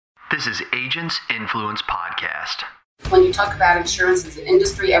This is Agents Influence Podcast. When you talk about insurance as an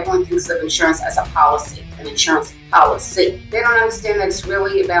industry, everyone thinks of insurance as a policy, an insurance policy. They don't understand that it's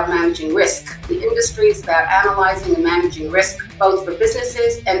really about managing risk. The industry is about analyzing and managing risk, both for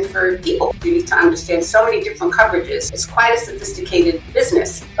businesses and for people. You need to understand so many different coverages. It's quite a sophisticated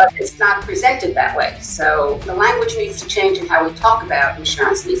business, but it's not presented that way. So the language needs to change, and how we talk about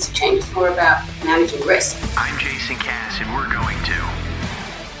insurance needs to change. It's more about managing risk. I'm Jason Cass, and we're going to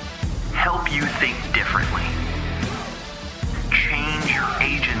help you think differently. Change your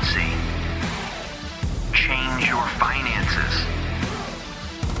agency. Change your finances.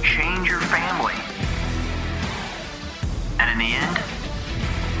 Change your family. And in the end,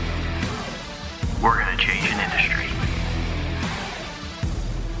 we're going to change an industry.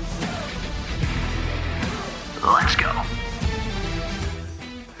 Let's go.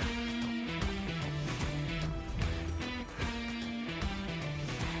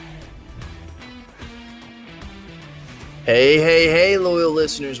 Hey, loyal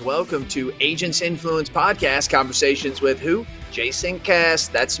listeners. Welcome to Agents Influence Podcast, conversations with who? Jason Cass,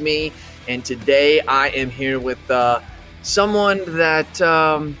 that's me. And today I am here with someone that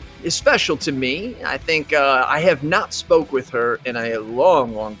is special to me. I think I have not spoke with her in a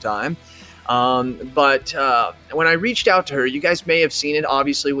long time. But when I reached out to her, you guys may have seen it,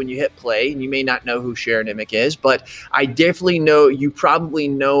 obviously, when you hit play, and you may not know who Sharon Emick is, but I definitely know, you probably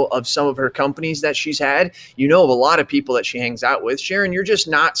know of some of her companies that she's had. You know of a lot of people that she hangs out with. Sharon, you're just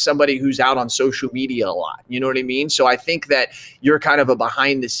not somebody who's out on social media a lot. You know what I mean? So I think that you're kind of a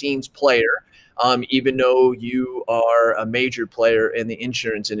behind the scenes player. Even though you are a major player in the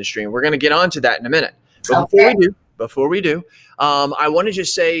insurance industry. And we're going to get on to that in a minute. But before we do, I want to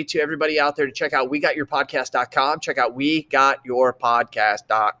just say to everybody out there to check out wegotyourpodcast.com. Check out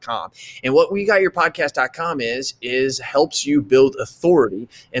wegotyourpodcast.com. And what wegotyourpodcast.com is helps you build authority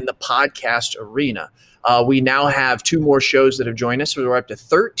in the podcast arena. We now have 2 more shows that have joined us. So we're up to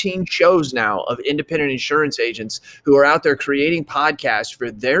 13 shows now of independent insurance agents who are out there creating podcasts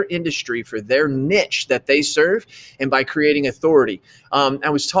for their industry, for their niche that they serve, and by creating authority. I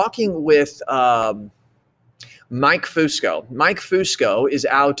was talking with Mike Fusco. Mike Fusco is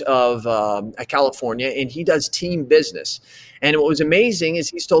out of California, and he does team business. And what was amazing is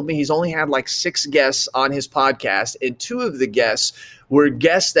he's told me he's only had like 6 guests on his podcast, and 2 of the guests were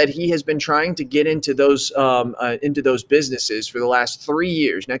guests that he has been trying to get into those businesses for the last 3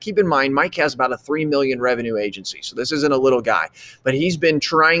 years. Now, keep in mind, Mike has about a $3 million revenue agency, so this isn't a little guy. But he's been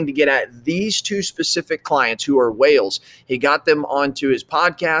trying to get at these 2 specific clients who are whales. He got them onto his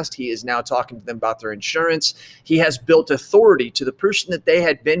podcast. He is now talking to them about their insurance. He has built authority to the person that they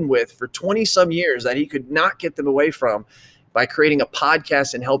had been with for 20-some years that he could not get them away from. By creating a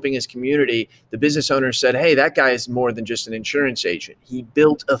podcast and helping his community, the business owner said, hey, that guy is more than just an insurance agent. He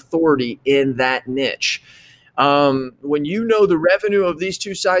built authority in that niche. When you know the revenue of these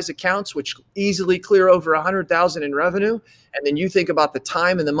 2 size accounts, which easily clear over $100,000 in revenue, and then you think about the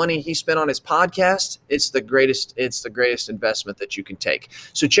time and the money he spent on his podcast, it's the greatest investment that you can take.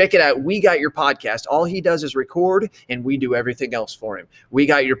 So check it out. We Got Your Podcast. All he does is record, and we do everything else for him. We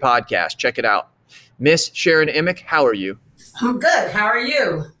Got Your Podcast. Check it out. Miss Sharon Emick, how are you? I'm good. How are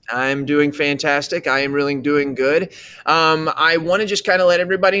you? I'm doing fantastic. I am really doing good. I want to just kind of let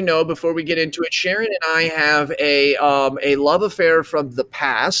everybody know before we get into it, Sharon and I have a love affair from the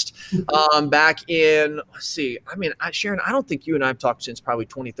past. Back in, Sharon, I don't think you and I have talked since probably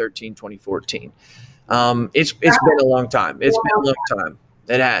 2013, 2014. It's been a long time. It's been a long time.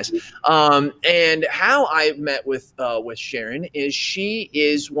 It has. And how I met with Sharon is she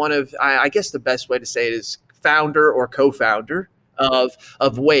is one of, I guess the best way to say it is founder or co-founder of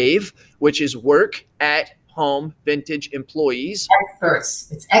WAVE, which is Work at Home Vintage Employees.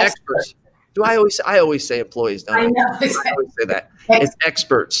 Experts. It's experts. Do I always say employees, don't I? I know. I always say that. It's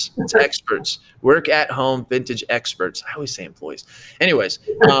experts. It's experts. Work at Home Vintage Experts. I always say employees. Anyways,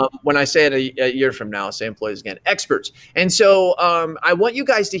 when I say it a year from now, I'll say employees again. Experts. And so I want you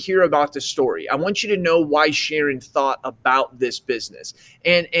guys to hear about the story. I want you to know why Sharon thought about this business.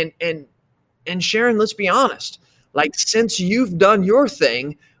 And Sharon, let's be honest. Like, since you've done your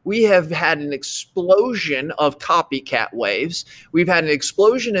thing, we have had an explosion of copycat waves. We've had an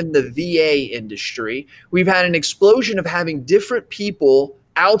explosion in the VA industry. We've had an explosion of having different people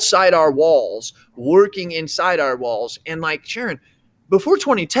outside our walls working inside our walls. And like, Sharon, before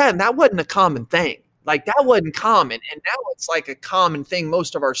 2010, that wasn't a common thing. Like, that wasn't common. And now it's like a common thing.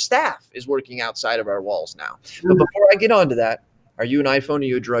 Most of our staff is working outside of our walls now. But before I get on to that, are you an iPhone or are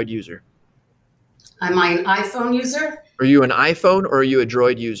you a Droid user? Am I an iPhone user? Are you an iPhone or are you a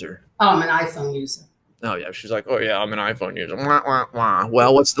Droid user? Oh, I'm an iPhone user. Oh yeah, she's like, oh yeah, I'm an iPhone user. Wah, wah, wah.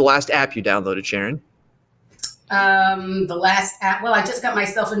 Well, what's the last app you downloaded, Sharon? The last app. Well, I just got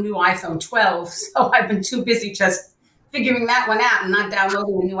myself a new iPhone 12, so I've been too busy just figuring that one out and not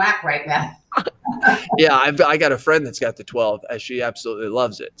downloading a new app right now. Yeah, I got a friend that's got the 12, and she absolutely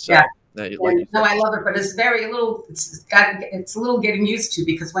loves it. So, Yeah. like No, I love it, but it's it's a little getting used to,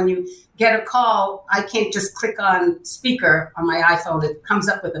 because when you get a call, I can't just click on speaker on my iPhone. It comes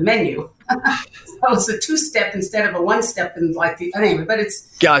up with a menu. So it's a 2-step instead of a 1-step, and anyway. But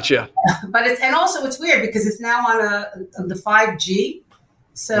gotcha. And also it's weird because it's now on the 5G.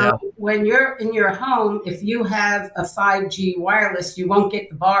 So when you're in your home, if you have a 5G wireless, you won't get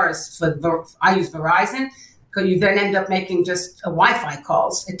the bars I use Verizon, because you then end up making just Wi-Fi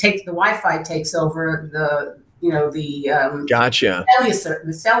calls. The Wi-Fi takes over Gotcha.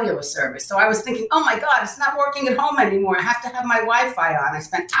 the cellular service. So I was thinking, oh my God, it's not working at home anymore. I have to have my Wi-Fi on. I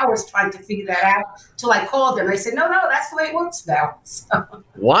spent hours trying to figure that out till I called them. They said, no, that's the way it works now. So.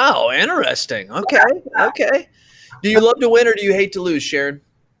 Wow, interesting. Okay. Do you love to win or do you hate to lose, Sharon?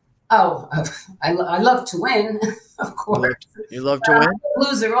 Oh, I love to win, of course. You love to win? I'm a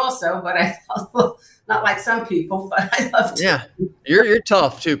loser also, but not like some people, but I love to. Yeah, you're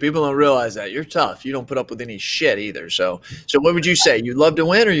tough too. People don't realize that. You're tough. You don't put up with any shit either. So what would you say? You love to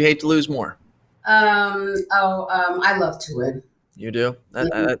win or you hate to lose more? I love to win. You do?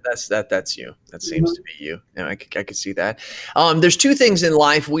 That's you. That seems to be you. And I could see that. There's two things in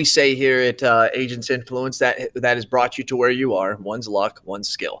life we say here at Agents Influence that has brought you to where you are. One's luck, one's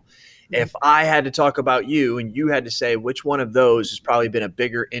skill. If I had to talk about you and you had to say which one of those has probably been a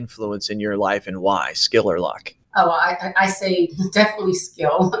bigger influence in your life and why, skill or luck? Oh, I say definitely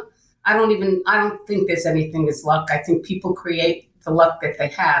skill. I don't think there's anything as luck. I think people create the luck that they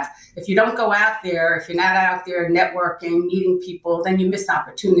have. If you don't go out there, if you're not out there networking, meeting people, then you miss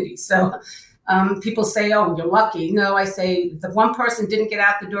opportunities. So people say, oh, you're lucky. No, I say if the one person didn't get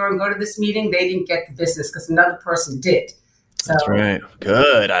out the door and go to this meeting, they didn't get the business because another person did. So, that's right.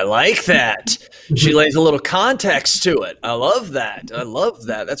 Good. I like that. She lays a little context to it. I love that.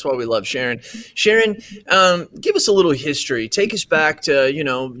 That's why we love Sharon. Sharon, give us a little history. Take us back to,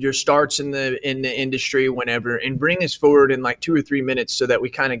 your starts in the industry whenever, and bring us forward in like 2 or 3 minutes so that we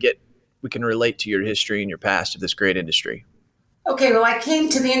can relate to your history and your past of this great industry. Okay, well, I came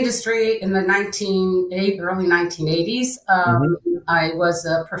to the industry in the early 1980s. I was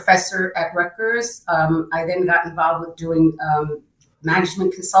a professor at Rutgers. I then got involved with doing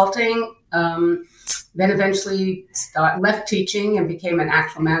management consulting. Then eventually left teaching and became an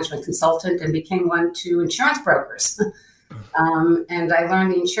actual management consultant and became one to insurance brokers. And I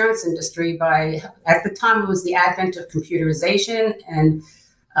learned the insurance industry at the time, it was the advent of computerization, and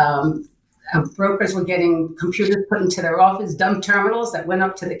brokers were getting computers put into their office, dumb terminals that went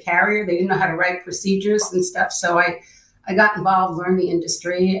up to the carrier. They didn't know how to write procedures and stuff. So I got involved, learned the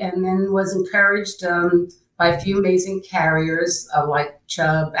industry, and then was encouraged by a few amazing carriers like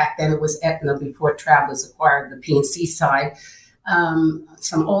Chubb. Back then it was Aetna before Travelers acquired the P&C side.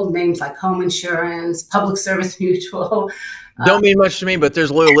 Some old names like Home Insurance, Public Service Mutual. Don't mean much to me, but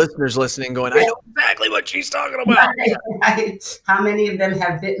there's loyal listeners listening going, I know exactly what she's talking about. How many of them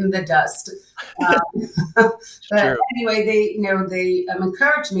have bitten the dust? But anyway, they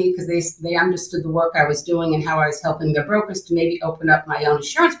encouraged me because they understood the work I was doing and how I was helping their brokers to maybe open up my own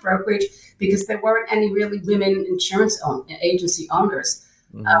insurance brokerage, because there weren't any really women insurance agency owners.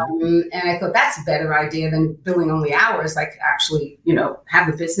 Mm-hmm. And I thought that's a better idea than billing only hours. I could actually, have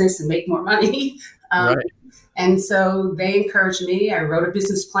the business and make more money. Right. And so they encouraged me. I wrote a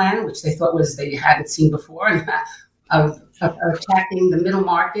business plan, which they thought they hadn't seen before, and of attacking the middle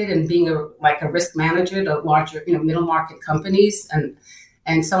market and being a risk manager to larger, middle market companies.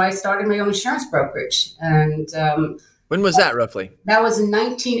 And so I started my own insurance brokerage. And when was that roughly? That was in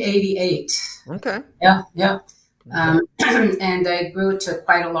 1988. Okay. Yeah. And I grew it to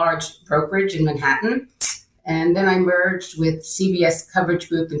quite a large brokerage in Manhattan. And then I merged with CBS Coverage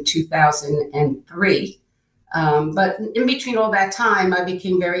Group in 2003. But in between all that time, I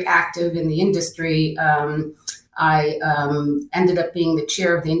became very active in the industry. I ended up being the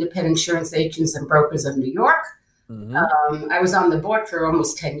chair of the Independent Insurance Agents and Brokers of New York. Mm-hmm. I was on the board for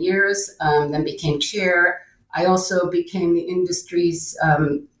almost 10 years, then became chair. I also became the industry's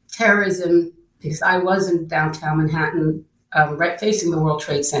terrorism, because I was in downtown Manhattan, right facing the World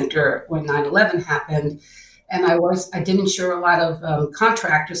Trade Center when 9/11 happened. And I did insure a lot of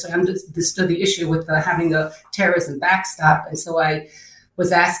contractors, so I understood the issue with having a terrorism backstop. And so I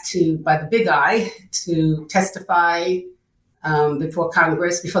was asked by the big I, to testify before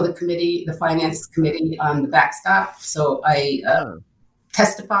Congress, before the committee, the finance committee on the backstop. So I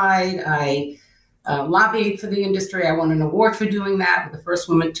testified. I lobbied for the industry. I won an award for doing that. I'm the first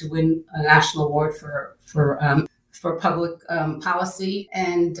woman to win a national award for public policy.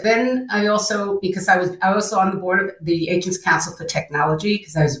 And then I also, because I was also on the board of the Agents Council for Technology,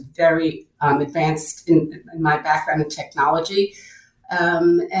 because I was very advanced in my background in technology.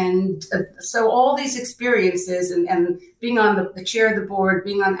 So all these experiences and being on the chair of the board,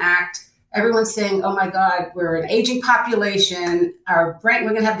 being on ACT, everyone's saying, oh my God, we're an aging population. We're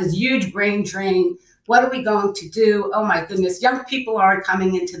going to have this huge brain drain. What are we going to do? Oh my goodness. Young people aren't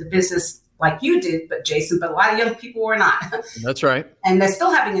coming into the business like you did, Jason, but a lot of young people were not. That's right. And they're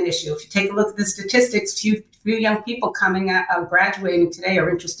still having an issue. If you take a look at the statistics, few young people graduating today are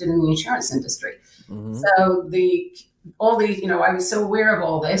interested in the insurance industry. Mm-hmm. So I was so aware of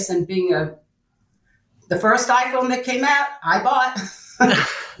all this, and being the first iPhone that came out, I bought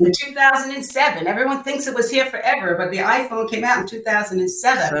in 2007. Everyone thinks it was here forever, but the iPhone came out in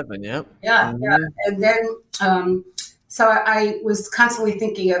 2007. Yep. Yeah. Mm-hmm. Yeah. And then, so I was constantly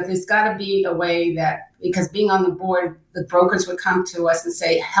thinking of there's got to be a way that, because being on the board, the brokers would come to us and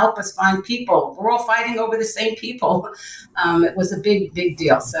say, help us find people. We're all fighting over the same people. It was a big, big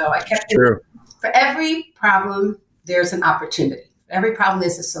deal. So I kept it. For every problem, there's an opportunity. For every problem,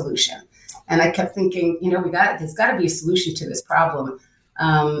 there's a solution. And I kept thinking, there's got to be a solution to this problem.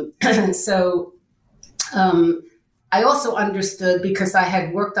 I also understood, because I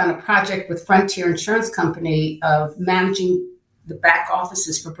had worked on a project with Frontier Insurance Company of managing the back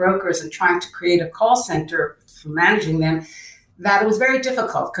offices for brokers and trying to create a call center for managing them, that it was very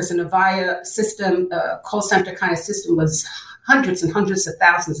difficult because an Avaya system, call center kind of system, was hundreds and hundreds of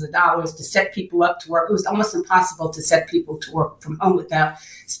thousands of dollars to set people up to work. It was almost impossible to set people to work from home without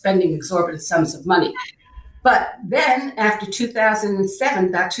spending exorbitant sums of money. But then after 2007,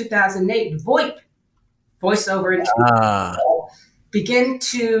 about 2008, VoIP, voice over internet,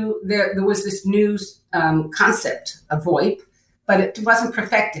 there was this new concept of VoIP, but it wasn't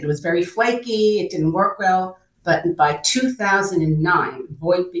perfected. It was very flaky. It didn't work well. But by 2009,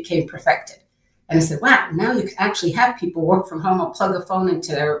 VoIP became perfected. And I said, wow, now you can actually have people work from home or plug a phone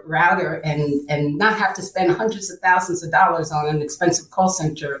into their router and not have to spend hundreds of thousands of dollars on an expensive call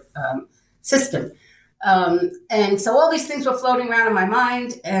center system. And so all these things were floating around in my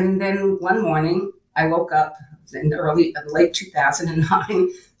mind. And then one morning, I woke up in the late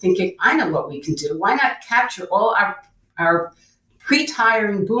 2009 thinking, I know what we can do. Why not capture all our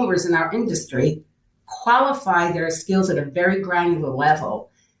pre-tiring boomers in our industry, qualify their skills at a very granular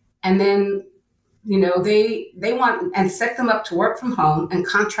level, and then they want, and set them up to work from home and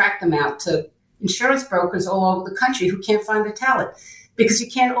contract them out to insurance brokers all over the country who can't find the talent, because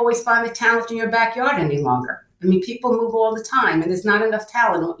you can't always find the talent in your backyard any longer. I mean, people move all the time and there's not enough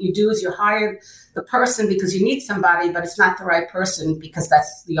talent. What you do is you hire the person because you need somebody, but it's not the right person because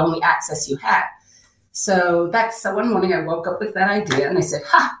that's the only access you have. So one morning I woke up with that idea and I said,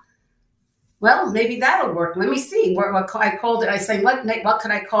 well, maybe that'll work. Let me see. What I called it. I say, what could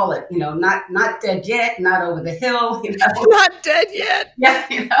I call it? Not dead yet, not over the hill. Not dead yet. Yeah,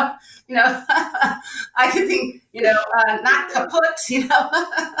 I could think, not kaput.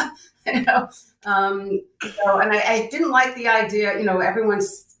 And I didn't like the idea.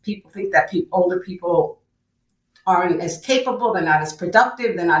 People think that older people aren't as capable, they're not as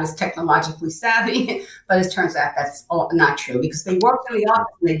productive, they're not as technologically savvy. But it turns out that's all not true, because they worked in the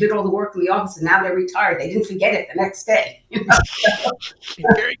office and they did all the work in the office and now they're retired. They didn't forget it the next day.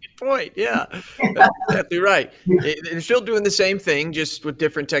 Very good point. Yeah, that's exactly right. They're still doing the same thing, just with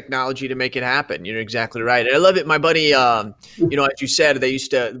different technology to make it happen. You're exactly right. And I love it. My buddy, as you said, they used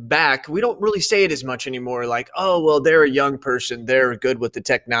to we don't really say it as much anymore. Like, oh, well, they're a young person, they're good with the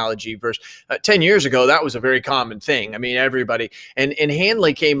technology. Versus 10 years ago, that was a very common thing. I mean, everybody, and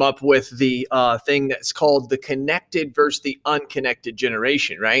Hanley came up with the thing that's called the connected versus the unconnected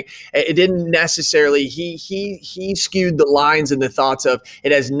generation, right? It didn't necessarily, he skewed the lines and the thoughts of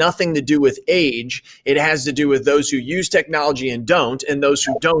it has nothing to do with age. It has to do with those who use technology and don't, and those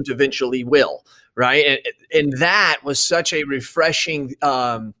who don't eventually will, right? And that was such a refreshing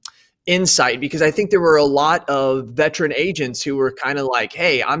insight, because I think there were a lot of veteran agents who were kind of like,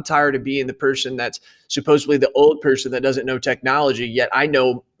 hey, I'm tired of being the person that's supposedly the old person that doesn't know technology, yet I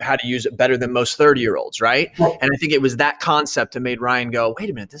know how to use it better than most 30-year-olds, right? And I think it was that concept that made Ryan go, wait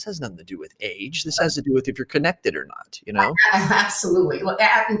a minute, this has nothing to do with age. This has to do with if you're connected or not, Absolutely. Well,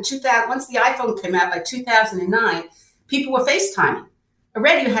 once the iPhone came out, by 2009, people were FaceTiming.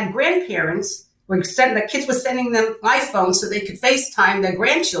 Already you had grandparents the kids were sending them iPhones so they could FaceTime their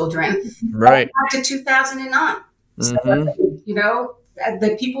grandchildren. Right. Up to 2009. Mm-hmm. So,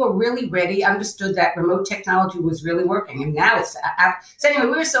 the people were really ready, understood that remote technology was really working. And now so anyway,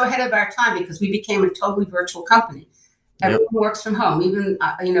 we were so ahead of our time because we became a totally virtual company. Everyone works from home. Even,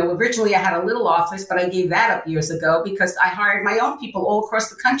 originally I had a little office, but I gave that up years ago because I hired my own people all across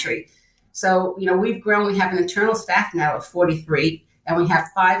the country. So, we've grown. We have an internal staff now of 43, and we have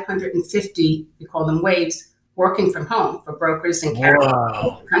 550, we call them waves, working from home for brokers and carriers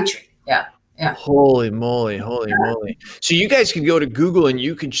all the country. Yeah. Yeah. Holy moly. So you guys could go to Google and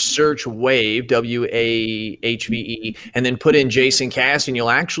you could search WAVE, WAHVE, and then put in Jason Cass, and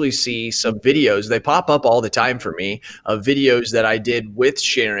you'll actually see some videos. They pop up all the time for me of videos that I did with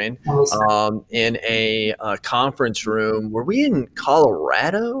Sharon in a conference room. Were we in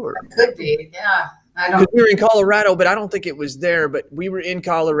Colorado? Or? It could be, yeah. We were in Colorado, but I don't think it was there. But we were in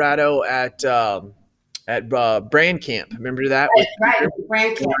Colorado at Brand Camp. Remember that? Right.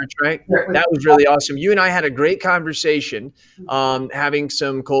 Brand Camp. Right. That was really awesome. You and I had a great conversation, having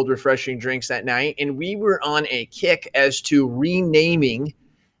some cold, refreshing drinks that night. And we were on a kick as to renaming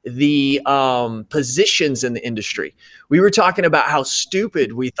the positions in the industry. We were talking about how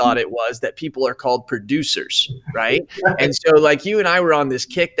stupid we thought it was that people are called producers, right? And so like you and I were on this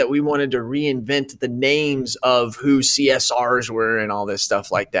kick that we wanted to reinvent the names of who CSRs were and all this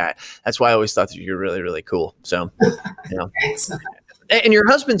stuff like that. That's why I always thought that you were really, really cool. So, And your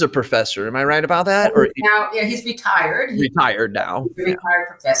husband's a professor. Am I right about that? Or now, he's retired. Retired now. He's a retired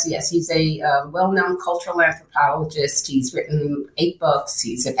professor. Yes, he's a well-known cultural anthropologist. He's written 8 books.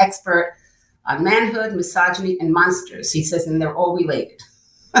 He's an expert on manhood, misogyny, and monsters. He says, and they're all related.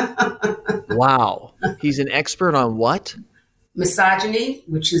 Wow. He's an expert on what? Misogyny,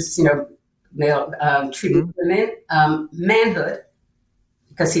 which is, male treating women. Manhood,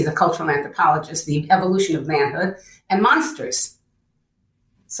 because he's a cultural anthropologist, the evolution of manhood, and monsters.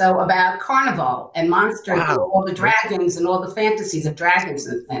 So about carnival and monsters, and all the dragons and all the fantasies of dragons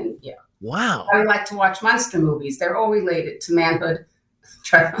and yeah. Wow. I like to watch monster movies. They're all related to manhood.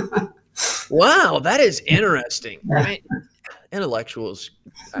 Wow, that is interesting. Right? Intellectuals,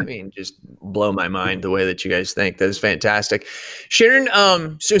 just blow my mind the way that you guys think. That is fantastic. Sharon,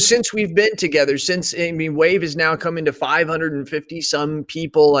 so since we've been together, WAVE is now coming to 550 some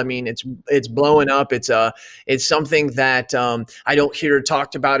people. It's blowing up. It's something that I don't hear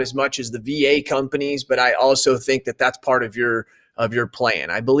talked about as much as the VA companies, but I also think that that's part of your plan.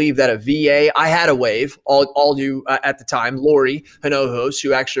 I believe that a VA, I had a WAVE, all you at the time, Lori Hinojos,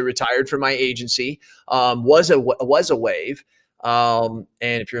 who actually retired from my agency, was a WAVE. And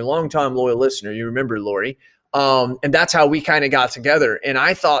if you're a long-time loyal listener, you remember Lori. And that's how we kind of got together. And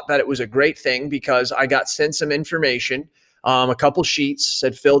I thought that it was a great thing because I got sent some information, a couple sheets,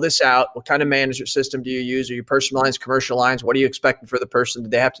 said, fill this out. What kind of management system do you use? Are you personal lines, commercial lines? What are you expecting for the person?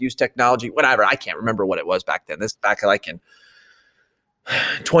 Did they have to use technology? Whatever. I can't remember what it was back then. This back like in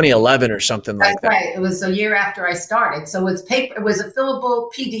 2011 or something like that. Right. It was a year after I started. So it's paper. It was a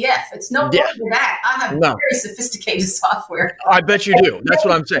fillable PDF. It's no more than that. I have very sophisticated software. I bet you do. That's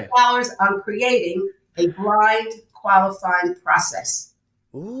what I'm saying. $1,000 on creating a blind qualifying process.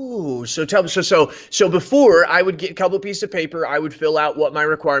 Ooh, so tell me. So before I would get a couple of pieces of paper, I would fill out what my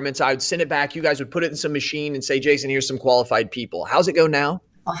requirements. I would send it back. You guys would put it in some machine and say, Jason, here's some qualified people. How's it go now?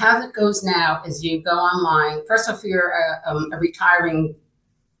 Well, how it goes now is you go online. First off, if you're a retiring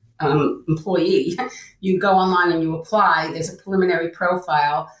employee, you go online and you apply. There's a preliminary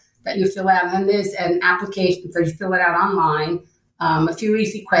profile that you fill out, and then there's an application. So you fill it out online. A few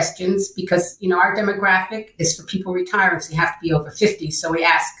easy questions because, our demographic is for people retiring, so you have to be over 50. So we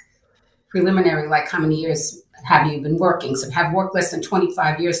ask preliminary, like how many years have you been working? So if you have worked less than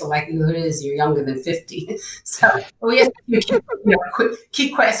 25 years, the likelihood is you're younger than 50. So we ask key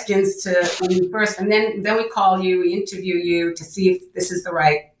questions to when you first, and then we call you, we interview you to see if this is the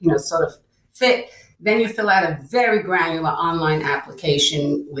right, sort of fit. Then you fill out a very granular online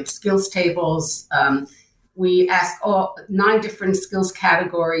application with skills tables. We ask all 9 different skills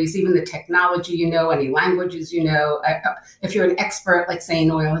categories, even the technology, any languages, if you're an expert, like say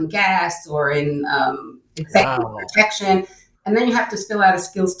in oil and gas or in executive protection. And then you have to fill out a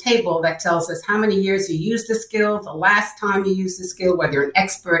skills table that tells us how many years you used the skill, the last time you used the skill, whether you're an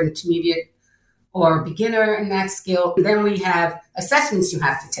expert, intermediate, or beginner in that skill. And then we have assessments you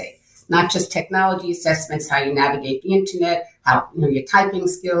have to take, not just technology assessments, how you navigate the internet, how your typing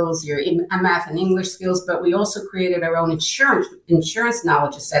skills, your math and English skills, but we also created our own insurance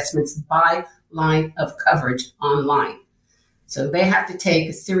knowledge assessments by line of coverage online. So they have to take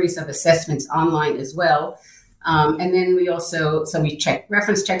a series of assessments online as well. And then we check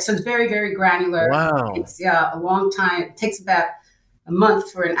reference checks. So it's very, very granular. Wow. It's a long time. It takes about a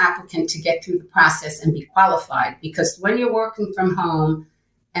month for an applicant to get through the process and be qualified. Because when you're working from home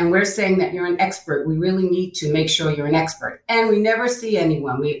and we're saying that you're an expert, we really need to make sure you're an expert. And we never see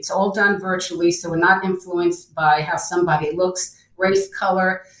anyone. It's all done virtually, so we're not influenced by how somebody looks, race,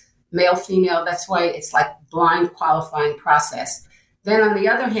 color, male, female. That's why it's like blind qualifying process. Then on the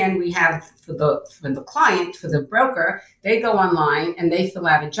other hand, we have for the client, for the broker, they go online and they fill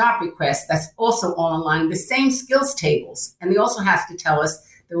out a job request. That's also all online, the same skills tables. And they also have to tell us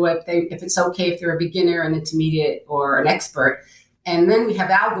if it's okay if they're a beginner, an intermediate, or an expert. And then we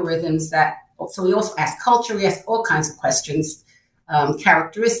have algorithms so we also ask culture, we ask all kinds of questions,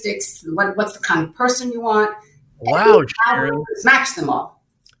 characteristics, what's the kind of person you want. Wow, Sharon. Match them all.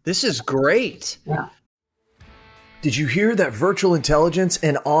 This is great. Yeah. Did you hear that virtual intelligence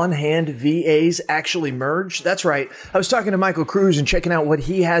and on-hand VAs actually merged? That's right. I was talking to Michael Cruz and checking out what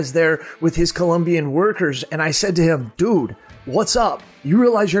he has there with his Colombian workers. And I said to him, dude, what's up? You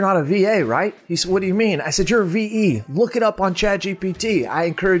realize you're not a VA, right? He said, what do you mean? I said, you're a VE. Look it up on ChatGPT. I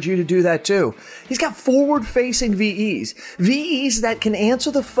encourage you to do that too. He's got forward-facing VEs. VEs that can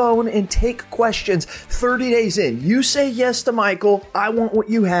answer the phone and take questions 30 days in. You say yes to Michael, I want what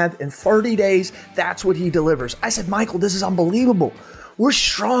you have. In 30 days, that's what he delivers. I said, Michael, this is unbelievable. We're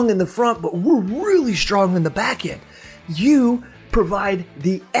strong in the front, but we're really strong in the back end. You provide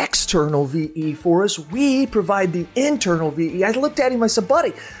the external VE for us. We provide the internal VE. I looked at him, I said,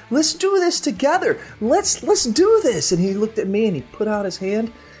 buddy, let's do this together. Let's do this. And he looked at me and he put out his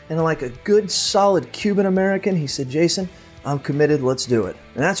hand, and like a good solid Cuban American, he said, Jason, I'm committed. Let's do it.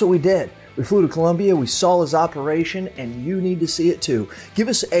 And that's what we did. We flew to Colombia, we saw his operation, and you need to see it too. Give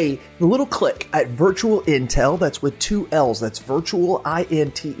us a little click at Virtual Intel, that's with 2 L's, that's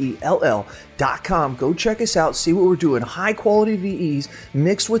virtualintell.com. Go check us out, see what we're doing. High quality VEs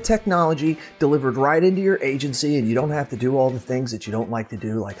mixed with technology, delivered right into your agency, and you don't have to do all the things that you don't like to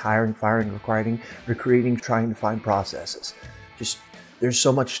do, like hiring, firing, recruiting, trying to find processes. There's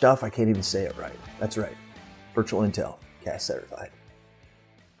so much stuff, I can't even say it right. That's right. Virtual Intel, CAS certified.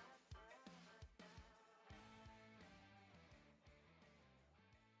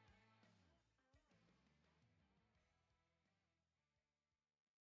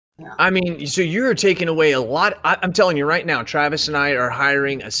 I mean, so you're taking away a lot. I'm telling you right now, Travis and I are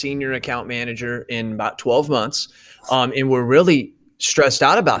hiring a senior account manager in about 12 months. And we're really stressed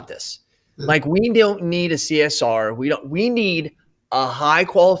out about this. Like, we don't need a CSR. We need a high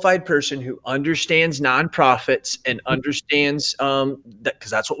qualified person who understands nonprofits and understands that,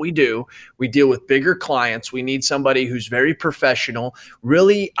 because that's what we do. We deal with bigger clients. We need somebody who's very professional.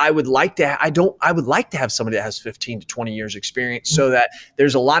 Really, I would like to have somebody that has 15 to 20 years experience, so that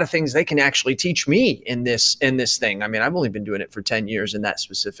there's a lot of things they can actually teach me in this thing. I mean, I've only been doing it for 10 years in that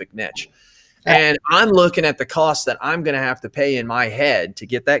specific niche. And I'm looking at the cost that I'm going to have to pay in my head to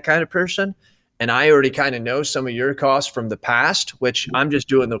get that kind of person. And I already kind of know some of your costs from the past, which I'm just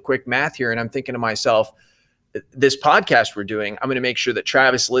doing the quick math here. And I'm thinking to myself, this podcast we're doing, I'm going to make sure that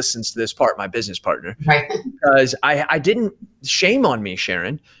Travis listens to this part, my business partner, right? Because I didn't, shame on me,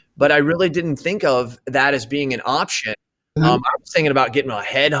 Sharon, but I really didn't think of that as being an option. I was thinking about getting a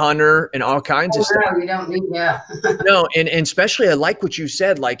headhunter and all kinds of stuff. We don't need, No, and especially I like what you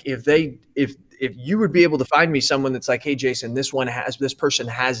said. Like, if you would be able to find me someone that's like, hey, Jason, this person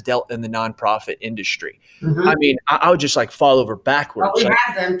has dealt in the nonprofit industry. I mean, I would just like fall over backwards. Well, we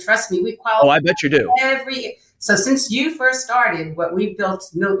have them. Trust me, we qualify. Oh, I bet you do. So since you first started, what we've built,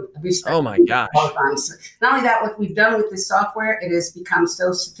 oh my gosh. Not only that, what we've done with this software, it has become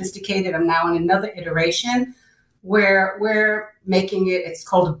so sophisticated. I'm now in another iteration where we're making it's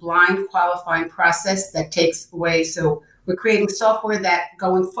called a blind qualifying process that takes away. So we're creating software that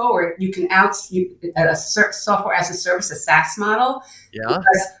going forward, you can software as a service, a SaaS model. Yeah.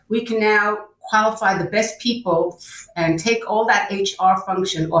 Because we can now qualify the best people and take all that HR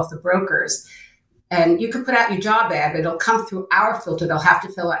function off the brokers. And you can put out your job ad, but it'll come through our filter. They'll have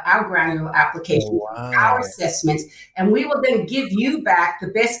to fill out our granular application, our assessments, and we will then give you back the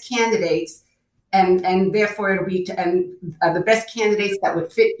best candidates. And therefore it'll be the best candidates that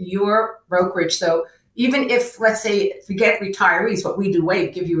would fit your brokerage. So even if, let's say, forget retirees, what we do,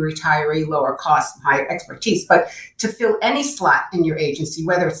 give you a retiree, lower cost, higher expertise, but to fill any slot in your agency,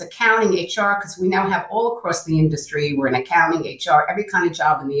 whether it's accounting, HR, because we now have all across the industry, we're in accounting, HR, every kind of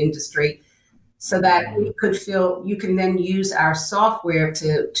job in the industry, so that you can then use our software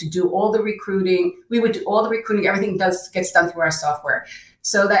to do all the recruiting. We would do all the recruiting, everything gets done through our software.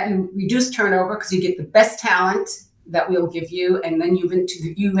 So that you reduce turnover because you get the best talent that we'll give you, and then you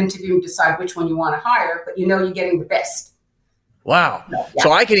interview and decide which one you want to hire, but you're getting the best. Wow. Yeah.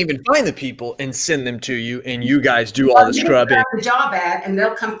 So I can even find the people and send them to you, and you guys do all Well, the you scrubbing. put out the job ad, and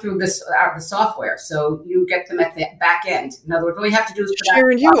they'll come through this the software. So you get them at the back end. In other words, all you have to do is put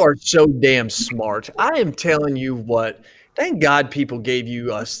Sharon, you are so damn smart. I am telling you what. Thank God people gave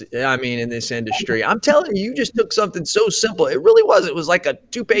you us. I mean, in this industry, I'm telling you, you just took something so simple. It really was. It was like a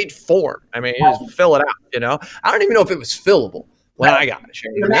 2-page form. I mean, you just fill it out. You know, I don't even know if it was fillable when I got it.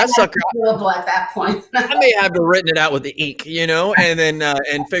 Sharon. That sucker. Available at that point. I may have written it out with the ink, you know, and then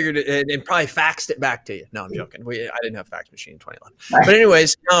and figured it and probably faxed it back to you. No, I'm joking. I didn't have a fax machine in 2011. Right. But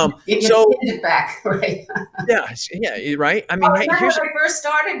anyways, so it back, right? yeah, right. I mean, when I first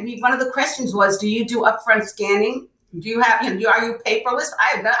started, one of the questions was, "Do you do upfront scanning? Do you have? Are you paperless?"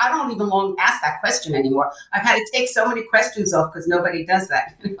 I don't even ask that question anymore. I've had to take so many questions off because nobody does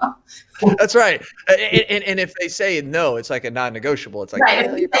that. You know? That's right. And if they say no, it's like a non-negotiable. It's like, right.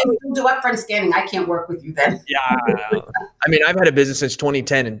 If you do upfront scanning, I can't work with you then. Yeah. I mean, I've had a business since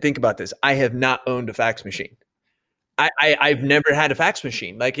 2010, and think about this. I have not owned a fax machine. I've never had a fax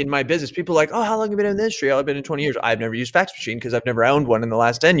machine. Like in my business, people are like, "Oh, how long have you been in the industry?" "Oh, I've been in 20 years. I've never used fax machine because I've never owned one in the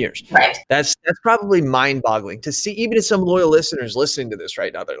last 10 years. Right. That's probably mind-boggling to see. Even if some loyal listeners listening to this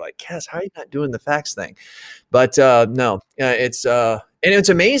right now, they're like, "Cass, how are you not doing the fax thing?" But no, it's and what's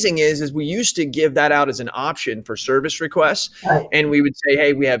amazing is we used to give that out as an option for service requests. Right. And we would say,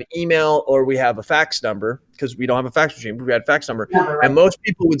 "Hey, we have email or we have a fax number," because we don't have a fax machine, but we had a fax number. Right. And most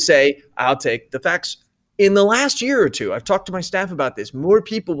people would say, "I'll take the fax." In the last year or two, I've talked to my staff about this. More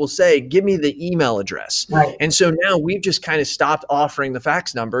people will say, "Give me the email address." Right. And so now we've just kind of stopped offering the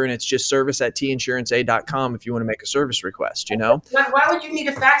fax number, and it's just service@tinsuranceaid.com if you want to make a service request, you know? Why would you need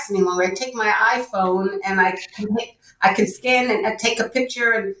a fax anymore? I take my iPhone and I can scan and take a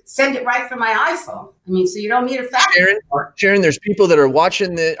picture and send it right from my iPhone. I mean, so you don't need a fax anymore. Sharon, there's people that are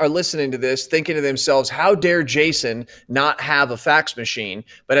watching are listening to this, thinking to themselves, "How dare Jason not have a fax machine?"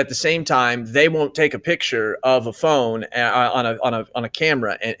 But at the same time, they won't take a picture of a phone on a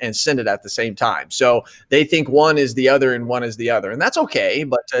camera and send it at the same time. So they think one is the other and one is the other, and that's okay.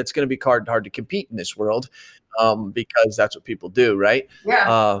 But it's going to be hard to compete in this world because that's what people do, right?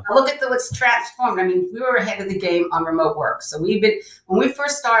 Yeah. Look at what's transformed. I mean, we were ahead of the game on remote work. So when we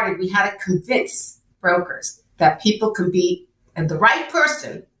first started, we had to convince brokers that people can be the right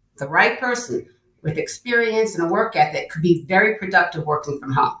person with experience and a work ethic could be very productive working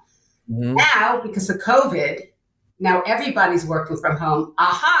from home. Mm-hmm. Now, because of COVID, now everybody's working from home.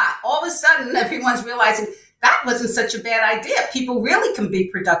 All of a sudden, everyone's realizing that wasn't such a bad idea. People really can be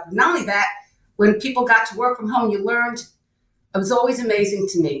productive. Not only that, when people got to work from home, you learned, it was always amazing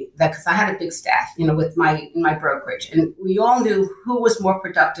to me that because I had a big staff, with in my brokerage, and we all knew who was more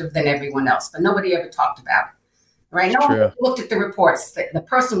productive than everyone else, but nobody ever talked about it. Right? No one looked at the reports. The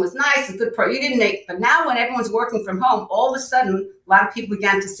person was nice, a good person. You didn't make, but now when everyone's working from home, all of a sudden, a lot of people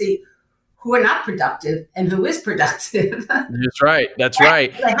began to see who are not productive and who is productive. That's right. That's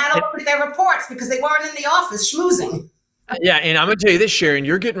right. They had to look at their reports because they weren't in the office schmoozing. Yeah, and I'm going to tell you this, Sharon,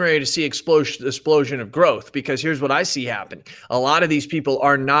 you're getting ready to see explosion of growth, because here's what I see happen. A lot of these people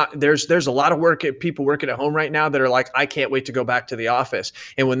are not, there's a lot of people working at home right now that are like, "I can't wait to go back to the office."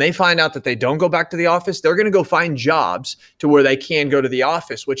 And when they find out that they don't go back to the office, they're going to go find jobs to where they can go to the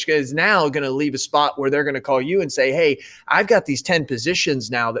office, which is now going to leave a spot where they're going to call you and say, "Hey, I've got these 10 positions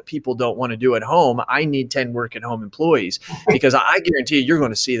now that people don't want to do at home. I need 10 work at home employees," because I guarantee you're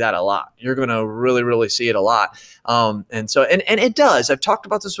going to see that a lot. You're going to really, really see it a lot. And so it does. I've talked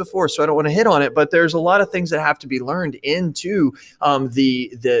about this before, so I don't want to hit on it, but there's a lot of things that have to be learned into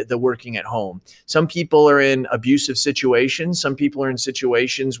the working at home. Some people are in abusive situations. Some people are in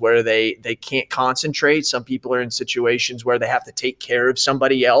situations where they can't concentrate. Some people are in situations where they have to take care of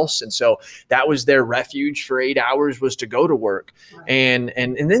somebody else, and so that was their refuge for 8 hours, was to go to work. And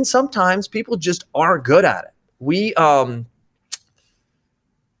then sometimes people just aren't good at it.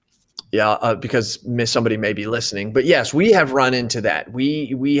 Because somebody may be listening, but yes, we have run into that.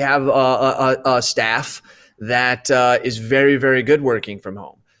 We have a staff that is very, very good working from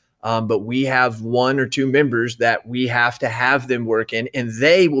home. But we have 1 or 2 members that we have to have them work in, and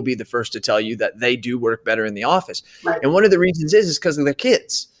they will be the first to tell you that they do work better in the office. Right. And one of the reasons is because of their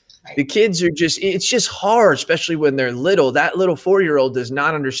kids. Right. The kids are it's just hard, especially when they're little. That little 4-year-old does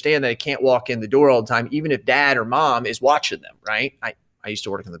not understand that they can't walk in the door all the time, even if dad or mom is watching them, right? I used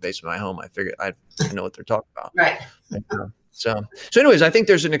to work in the basement of my home. I figured I know what they're talking about. Right. So anyways, I think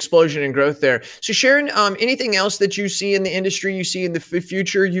there's an explosion in growth there. So Sharon, anything else that you see in the industry, you see in the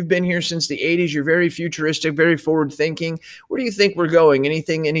future? You've been here since the 80s. You're very futuristic, very forward thinking. Where do you think we're going?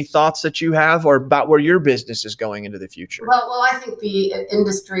 Any thoughts that you have or about where your business is going into the future? Well, I think the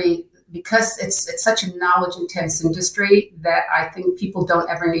industry, because it's such a knowledge intense industry that I think people don't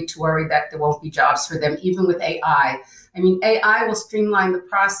ever need to worry that there won't be jobs for them, even with AI. I mean, AI will streamline the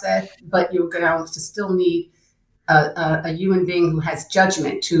process, but you're going to still need a human being who has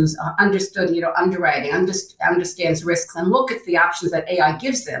judgment, who's understood, underwriting, understands risks, and look at the options that AI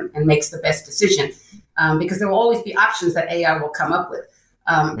gives them and makes the best decision. Because there will always be options that AI will come up with.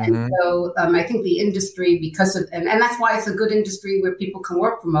 And so I think the industry, because of, and that's why it's a good industry where people can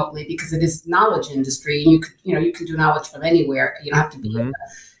work remotely, because it is knowledge industry, and you can do knowledge from anywhere. You don't have to be,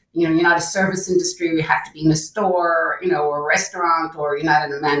 you're not a service industry. You have to be in a store, or a restaurant, or you're not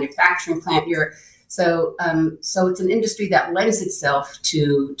in a manufacturing plant. So it's an industry that lends itself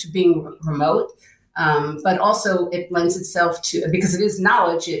to being remote. But also it lends itself to, because it is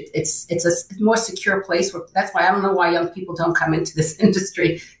knowledge, it's a more secure place. That's why I don't know why young people don't come into this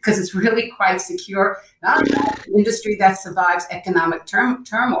industry, because it's really quite secure. Not an industry that survives economic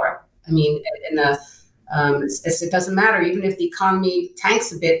turmoil. I mean, it doesn't matter. Even if the economy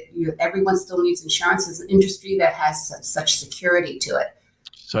tanks a bit, everyone still needs insurance. It's an industry that has such security to it.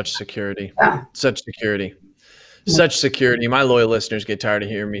 Such security. Yeah. Such security. Such security. My loyal listeners get tired of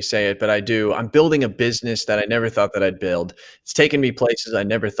hearing me say it, but I do. I'm building a business that I never thought that I'd build. It's taken me places I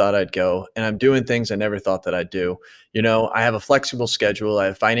never thought I'd go, and I'm doing things I never thought that I'd do. I have a flexible schedule. I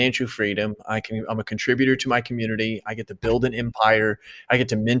have financial freedom. I'm a contributor to my community. I get to build an empire. I get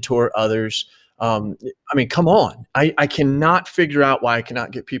to mentor others. Come on. I cannot figure out why I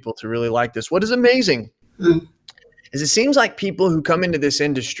cannot get people to really like this. What is amazing is it seems like people who come into this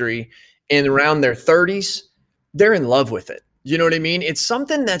industry and around their 30s, they're in love with it. You know what I mean? It's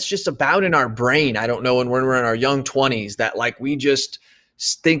something that's just about in our brain. I don't know, when we're in our young 20s, that we just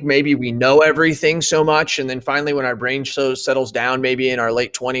think maybe we know everything so much. And then finally, when our brain settles down, maybe in our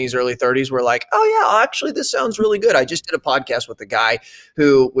late 20s, early 30s, we're like, oh yeah, actually, this sounds really good. I just did a podcast with a guy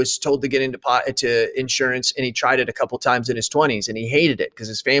who was told to get into insurance, and he tried it a couple times in his 20s and he hated it because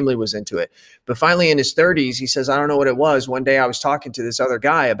his family was into it. But finally in his 30s, he says, I don't know what it was. One day I was talking to this other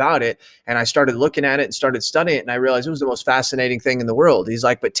guy about it, and I started looking at it and started studying it, and I realized it was the most fascinating thing in the world. He's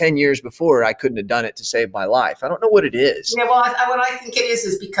like, but 10 years before, I couldn't have done it to save my life. I don't know what it is. Yeah, well, what I think it is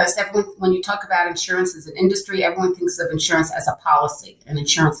because when you talk about insurance as an industry, everyone thinks of insurance as a policy, an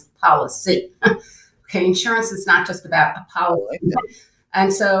insurance policy. Okay, insurance is not just about a policy.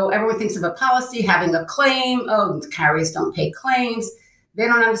 And so everyone thinks of a policy having a claim. Oh, carriers don't pay claims. They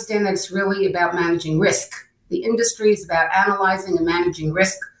don't understand that it's really about managing risk. The industry is about analyzing and managing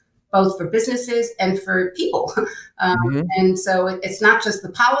risk, both for businesses and for people. And so it's not just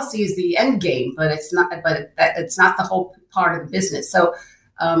the policy is the end game, but it's not the whole part of the business. So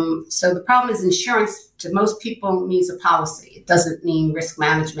the problem is insurance to most people means a policy. It doesn't mean risk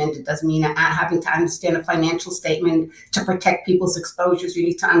management. It doesn't mean having to understand a financial statement to protect people's exposures. You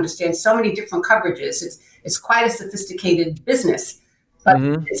need to understand so many different coverages. It's quite a sophisticated business, but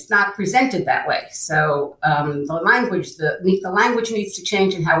it's not presented that way. So the language needs to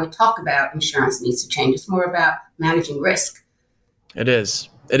change, and how we talk about insurance needs to change. It's more about managing risk. It is.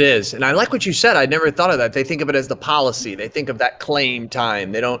 It is. And I like what you said. I never thought of that. They think of it as the policy. They think of that claim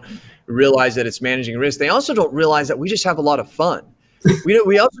time. They don't realize that it's managing risk. They also don't realize that we just have a lot of fun.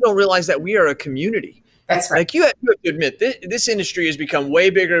 We also don't realize that we are a community. That's right. Like you have to admit, this industry has become way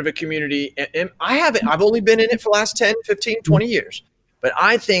bigger of a community. And I've only been in it for the last 10, 15, 20 years. But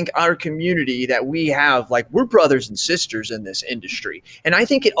I think our community that we have, we're brothers and sisters in this industry. And I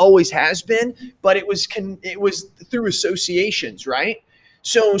think it always has been, but it was through associations, right?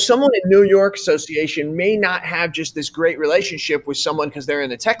 So someone in New York Association may not have just this great relationship with someone because they're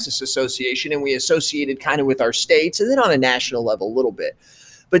in the Texas Association, and we associated kind of with our states, and then on a national level a little bit.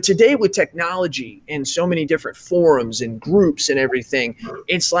 But today with technology and so many different forums and groups and everything,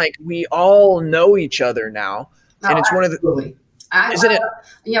 it's like we all know each other now. And it's one of the... Isn't it?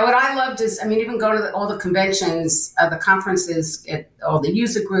 Yeah, what I loved is, even going to all the conventions, the conferences, all the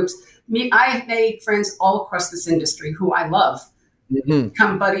user groups. I made friends all across this industry who I love.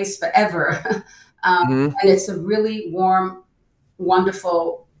 Become buddies forever. And it's a really warm,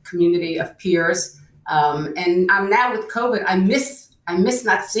 wonderful community of peers. And I'm now with COVID, I miss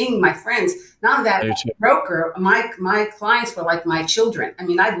not seeing my friends. Not only that, broker, my clients were like my children.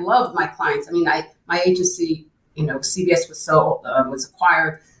 I loved my clients. My agency, CBS was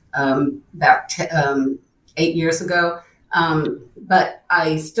acquired about 8 years ago. But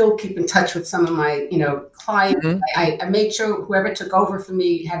I still keep in touch with some of my, clients. I made sure whoever took over for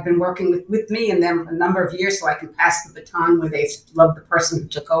me had been working with me and them a number of years so I can pass the baton where they love the person who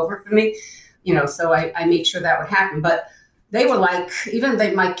took over for me. So I made sure that would happen. But they were like, even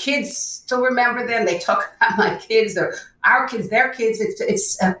my kids still remember them. They talk about my kids or our kids, their kids.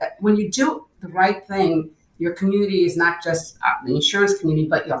 It's when you do the right thing, your community is not just the insurance community,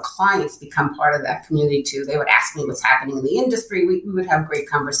 but your clients become part of that community too. They would ask me what's happening in the industry. We would have great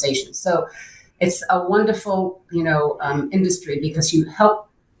conversations. So it's a wonderful, industry because you help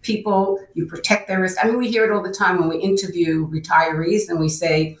people, you protect their risk. I mean, we hear it all the time when we interview retirees, and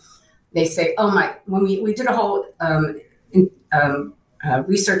they say, "Oh my!" When we did a whole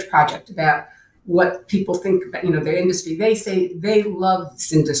research project about what people think about, their industry. They say they love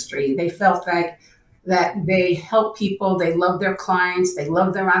this industry. They felt like that they help people. They love their clients. They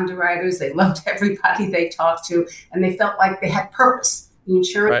love their underwriters. They loved everybody they talked to, and they felt like they had purpose. The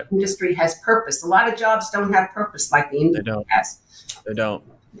insurance industry has purpose. A lot of jobs don't have purpose like the industry has. They don't.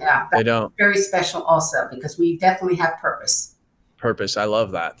 Yeah, they don't. Very special also because we definitely have purpose. Purpose. I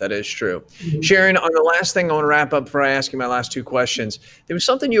love that. That is true. Mm-hmm. Sharon, on the last thing I want to wrap up before I ask you my last two questions, there was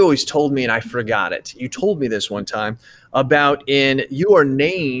something you always told me and I forgot it. You told me this one time about you are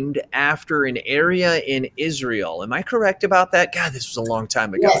named after an area in Israel. Am I correct about that? God, this was a long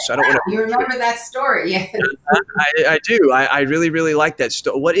time ago. Yes, so I don't want to. You remember that story? Yes. I do. I really, really like that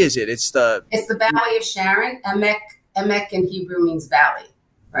story. What is it? It's the Valley of Sharon. Emek in Hebrew means valley.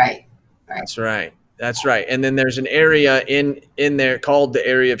 Right. That's right. That's right. And then there's an area in there called the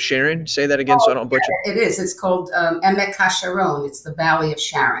area of Sharon. Say that again so I don't butcher. It is. It's called Emek HaSharon. It's the Valley of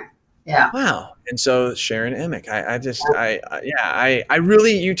Sharon. Yeah. Wow. And so Sharon Emek, I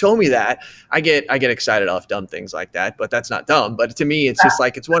really, you told me that. I get excited off dumb things like that, but that's not dumb. But to me, it's just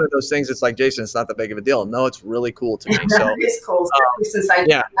like, it's one of those things. It's like, Jason, it's not that big of a deal. No, it's really cool to me. So it is cool.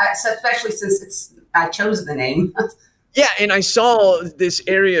 Especially since I chose the name. Yeah, and I saw this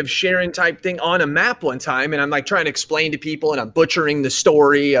area of Sharon type thing on a map one time, and I'm like trying to explain to people, and I'm butchering the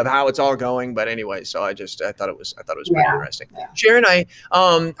story of how it's all going. But anyway, so I thought it was pretty interesting. Yeah. Sharon,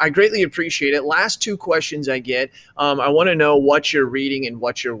 I greatly appreciate it. Last two questions I get. I want to know what you're reading and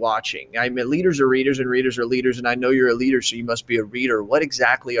what you're watching. I mean, leaders are readers and readers are leaders, and I know you're a leader, so you must be a reader. What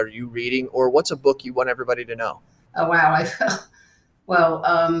exactly are you reading, or what's a book you want everybody to know? Oh wow! Well,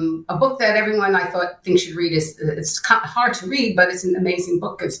 a book that everyone I think should read it's hard to read, but it's an amazing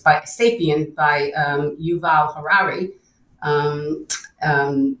book. It's by Sapien by Yuval Harari.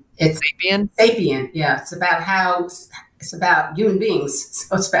 It's Sapien. Yeah, it's about human beings.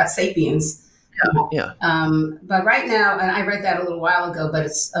 So it's about sapiens. Yeah. But right now, and I read that a little while ago, but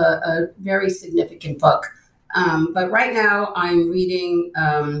it's a very significant book. But right now, I'm reading.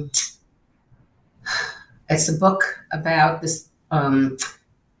 It's a book about this.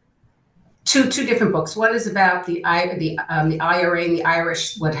 Two different books. One is about the IRA and the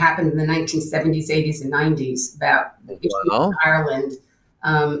Irish, what happened in the 1970s, 80s, and 90s about Ireland,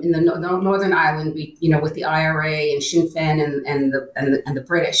 in the Northern Ireland, with the IRA and Sinn Féin and the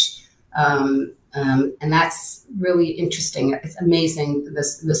British, and that's really interesting. It's amazing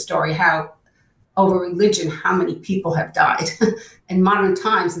the story how over religion how many people have died in modern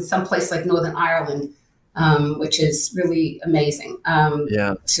times in some place like Northern Ireland. Which is really amazing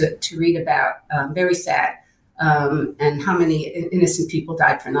to read about. Very sad, and how many innocent people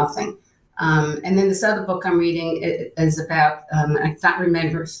died for nothing. And then this other book I'm reading is about, I'm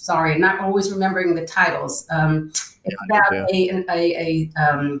not always remembering the titles. It's about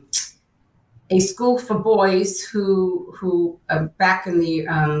a school for boys who back in the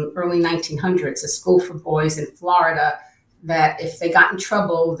early 1900s, a school for boys in Florida, that if they got in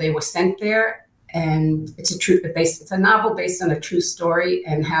trouble, they were sent there. And it's a novel based on a true story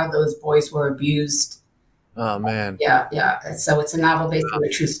and how those boys were abused. Oh man. Yeah. So it's a novel based on a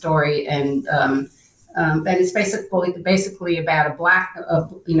true story, and it's basically about a black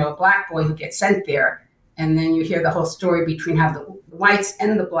boy who gets sent there, and then you hear the whole story between how the whites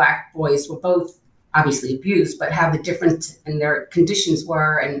and the black boys were both obviously abused, but how the different and their conditions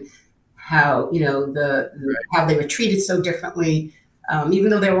were, and how how they were treated so differently. Even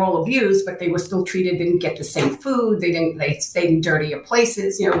though they were all abused, but they were still treated, didn't get the same food. They stayed in dirtier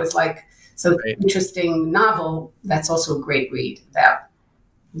places. It was like, so it's an interesting novel. That's also a great read about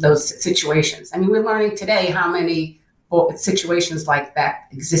those situations. I mean, we're learning today how many situations like that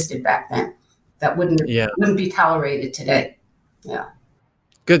existed back then that wouldn't be tolerated today. Yeah.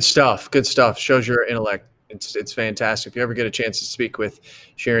 Good stuff. Shows your intellect. It's fantastic. If you ever get a chance to speak with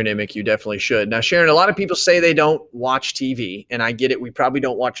Sharon Emek, you definitely should. Now, Sharon, a lot of people say they don't watch TV, and I get it. We probably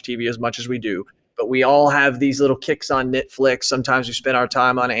don't watch TV as much as we do, but we all have these little kicks on Netflix. Sometimes we spend our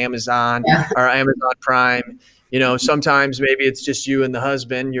time on Amazon or Amazon Prime. Sometimes maybe it's just you and the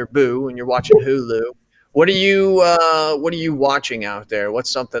husband, your boo, and you're watching Hulu. What are you watching out there? What's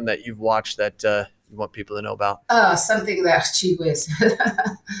something that you've watched that you want people to know about? Something that, gee whiz.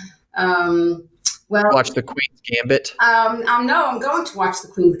 Well, Watch the Queen's Gambit. No, I'm going to watch the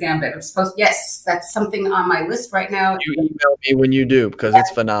Queen's Gambit. Yes, that's something on my list right now. You email me when you do, because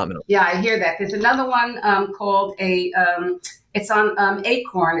it's phenomenal. Yeah, I hear that. There's another one called it's on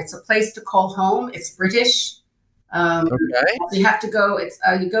Acorn. It's a place to call home. It's British. Okay. You have to go.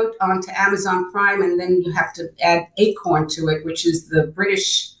 You go on to Amazon Prime, and then you have to add Acorn to it, which is the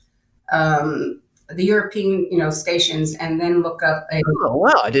British, the European, stations, and then look up. Oh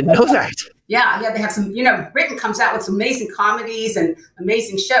wow, I didn't know that. Yeah, they have some. Britain comes out with some amazing comedies and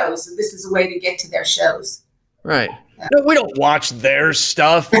amazing shows. So this is a way to get to their shows. Right. Yeah. No, we don't watch their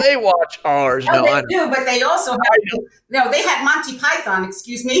stuff. They watch ours. No, they do, but they also have. They had Monty Python.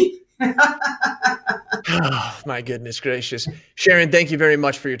 Excuse me. Oh, my goodness gracious. Sharon, thank you very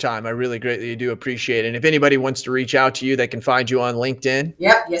much for your time. I really greatly do appreciate it. And if anybody wants to reach out to you, they can find you on LinkedIn.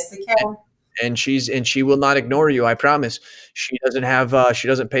 Yep. Yes, they can. And she will not ignore you. I promise. She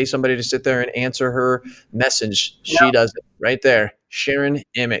doesn't pay somebody to sit there and answer her message. No. She does it right there. Sharon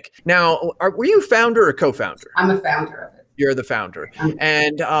Emick. Now, were you founder or co-founder? I'm a founder of it. You're the founder,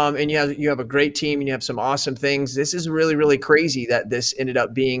 and you have a great team, and you have some awesome things. This is really, really crazy that this ended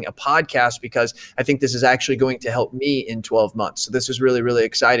up being a podcast, because I think this is actually going to help me in 12 months. So this is really, really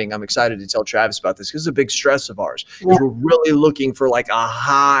exciting. I'm excited to tell Travis about this, because it's a big stress of ours. Because we're really looking for like a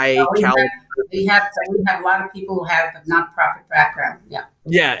high caliber. We have a lot of people who have a nonprofit background. Yeah.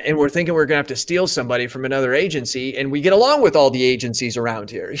 Yeah, and we're thinking we're going to have to steal somebody from another agency, and we get along with all the agencies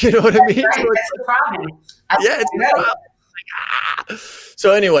around here. You know what I mean? Right. That's the problem. It's the problem.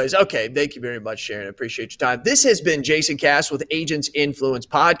 So anyways, okay. Thank you very much, Sharon. I appreciate your time. This has been Jason Cass with Agents Influence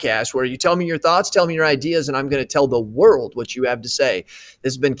Podcast, where you tell me your thoughts, tell me your ideas, and I'm going to tell the world what you have to say.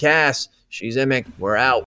 This has been Cass. She's Emick. We're out.